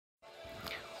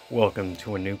Welcome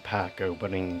to a new pack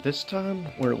opening. This time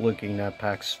we're looking at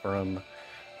packs from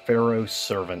Pharaoh's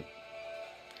Servant,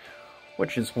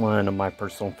 which is one of my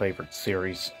personal favorite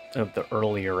series of the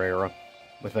earlier era.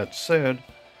 With that said,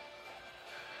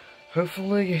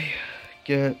 hopefully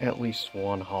get at least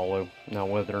one holo. Now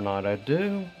whether or not I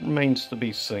do remains to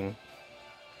be seen.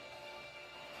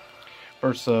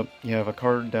 First up, you have a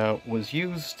card that was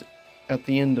used at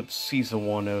the end of Season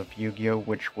 1 of Yu-Gi-Oh!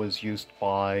 Which was used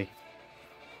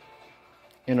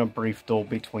in a brief duel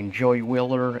between Joey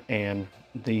Wheeler and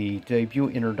the debut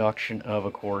introduction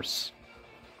of course,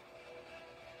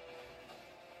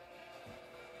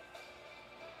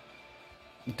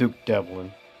 Duke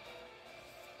Devlin.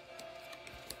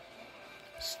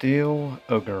 Steel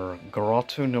Ogre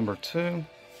Garatu number 2.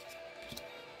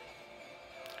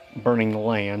 Burning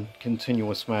Land,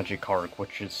 continuous magic arc,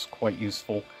 which is quite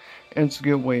useful. And it's a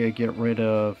good way to get rid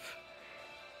of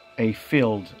a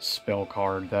field spell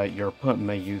card that your opponent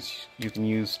may use. You can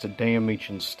use to damage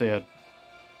instead.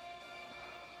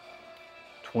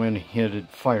 Twin-headed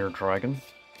Fire Dragon.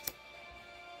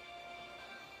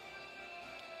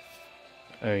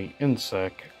 A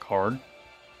insect card.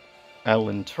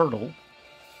 Island Turtle.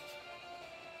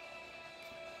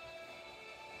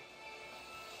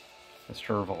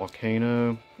 Mr.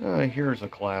 Volcano. Here's a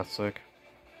classic.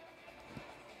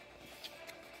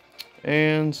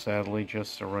 And sadly,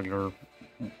 just a regular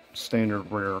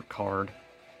standard rare card.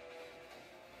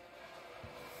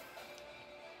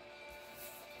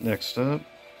 Next up,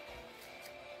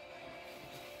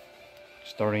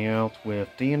 starting out with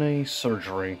DNA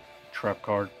Surgery trap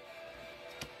card.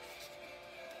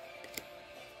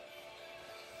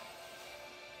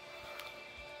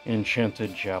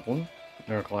 Enchanted Javelin,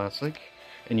 their classic.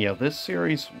 And yeah, this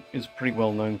series is pretty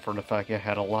well known for the fact it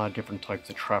had a lot of different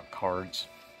types of trap cards.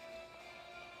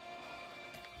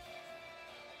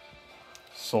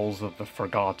 Souls of the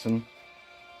Forgotten.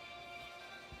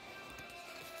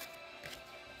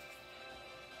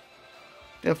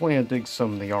 Definitely I dig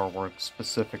some of the artwork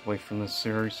specifically from this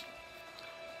series.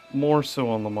 More so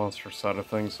on the monster side of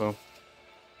things though.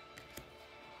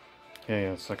 Okay,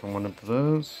 a second one of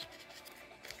those.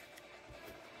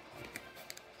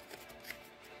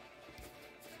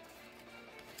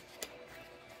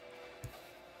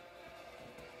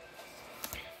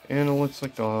 And it looks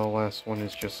like the last one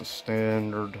is just a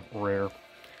standard rare.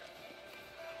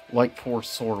 Light Force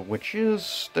Sword, which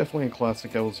is definitely a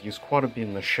classic that was used quite a bit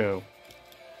in the show.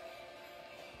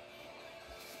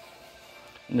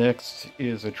 Next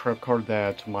is a trap card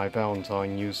that my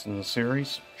Valentine used in the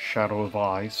series, Shadow of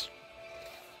Eyes.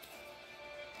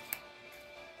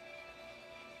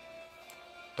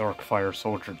 Dark Fire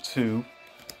Soldier 2.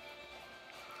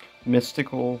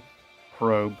 Mystical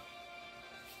Probe.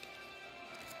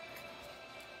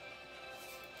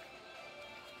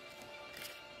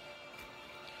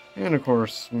 And of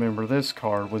course, remember this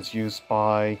card was used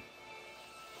by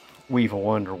Weevil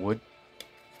Underwood.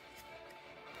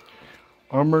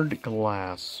 Armored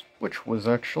Glass, which was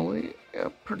actually a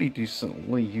pretty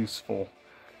decently useful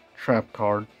trap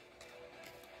card.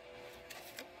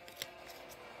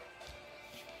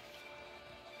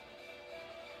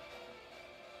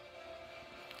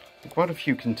 Quite a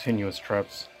few continuous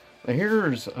traps. Now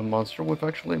here's a monster with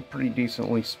actually a pretty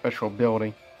decently special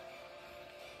ability.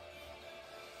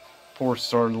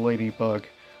 4-star Ladybug.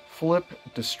 Flip,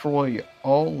 destroy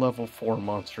all level 4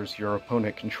 monsters your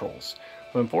opponent controls.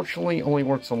 But unfortunately only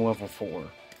works on level 4.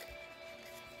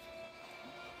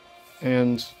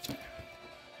 And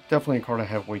definitely a card I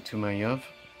have way too many of.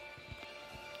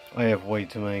 I have way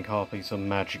too many copies of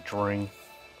Magic Drain.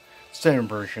 Standard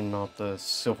version, not the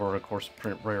silver, of course,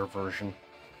 print rare version.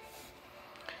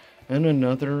 And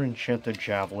another Enchanted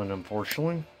Javelin,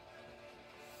 unfortunately.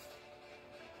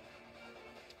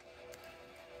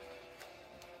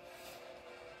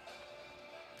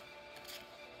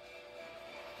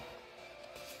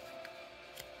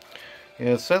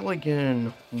 Yeah, sadly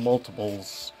getting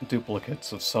multiples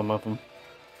duplicates of some of them.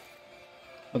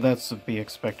 But that's to be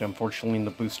expected, unfortunately, in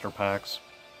the booster packs.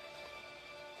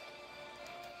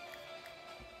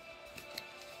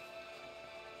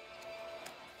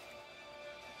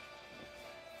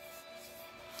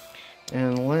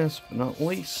 And last but not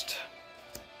least,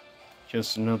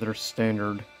 just another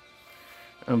standard,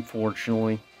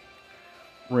 unfortunately,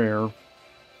 rare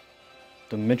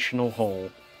Dimensional Hole,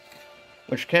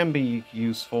 which can be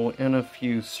useful in a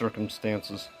few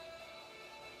circumstances.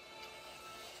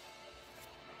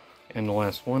 And the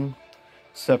last one,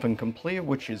 7 complete,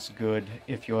 which is good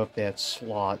if you have that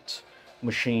slot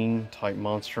machine type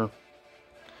monster.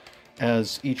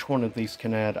 as each one of these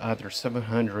can add either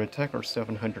 700 attack or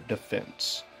 700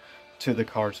 defense to the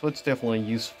card, so it's definitely a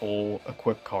useful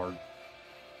equip card.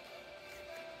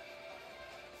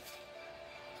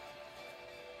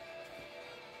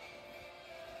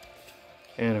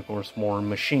 And of course more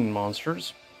machine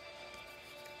monsters.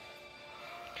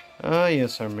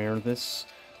 Yes, I remember this.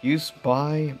 Used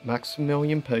by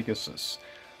Maximilian Pegasus.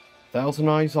 Thousand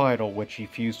Eyes Idol, which he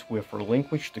fused with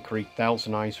Relinquish to create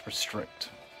Thousand Eyes Restrict.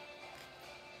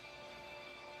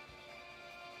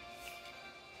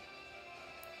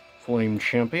 Flame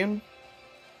Champion.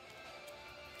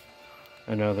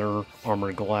 Another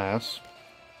Armored Glass.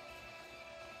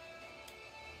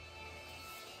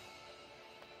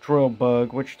 Drill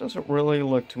Bug, which doesn't really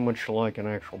look too much like an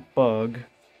actual bug.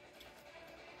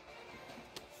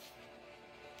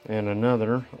 And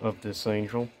another of this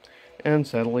angel. And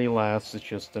sadly last, it's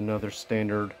just another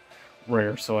standard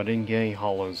rare, so I didn't get any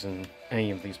hollows in any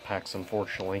of these packs,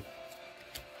 unfortunately.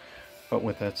 But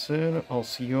with that said, I'll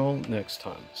see you all next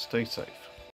time. Stay safe.